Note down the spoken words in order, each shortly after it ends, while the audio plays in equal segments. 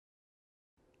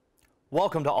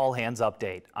Welcome to All Hands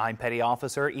Update. I'm Petty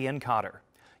Officer Ian Cotter.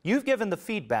 You've given the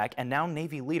feedback and now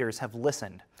Navy leaders have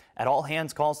listened. At all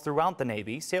hands calls throughout the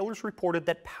Navy, sailors reported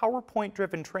that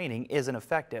PowerPoint-driven training isn't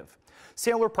effective.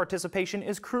 Sailor participation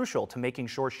is crucial to making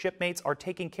sure shipmates are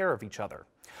taking care of each other.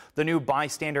 The new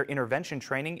Bystander intervention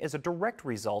training is a direct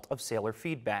result of sailor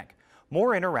feedback.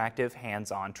 More interactive,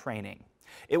 hands-on training.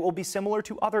 It will be similar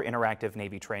to other interactive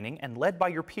Navy training and led by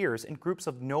your peers in groups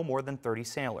of no more than 30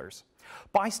 sailors.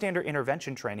 Bystander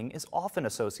intervention training is often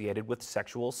associated with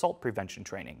sexual assault prevention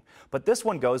training, but this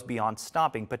one goes beyond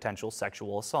stopping potential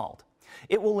sexual assault.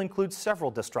 It will include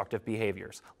several destructive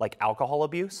behaviors like alcohol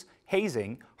abuse,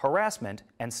 hazing, harassment,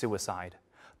 and suicide.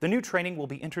 The new training will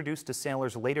be introduced to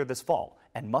sailors later this fall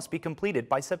and must be completed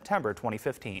by September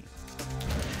 2015.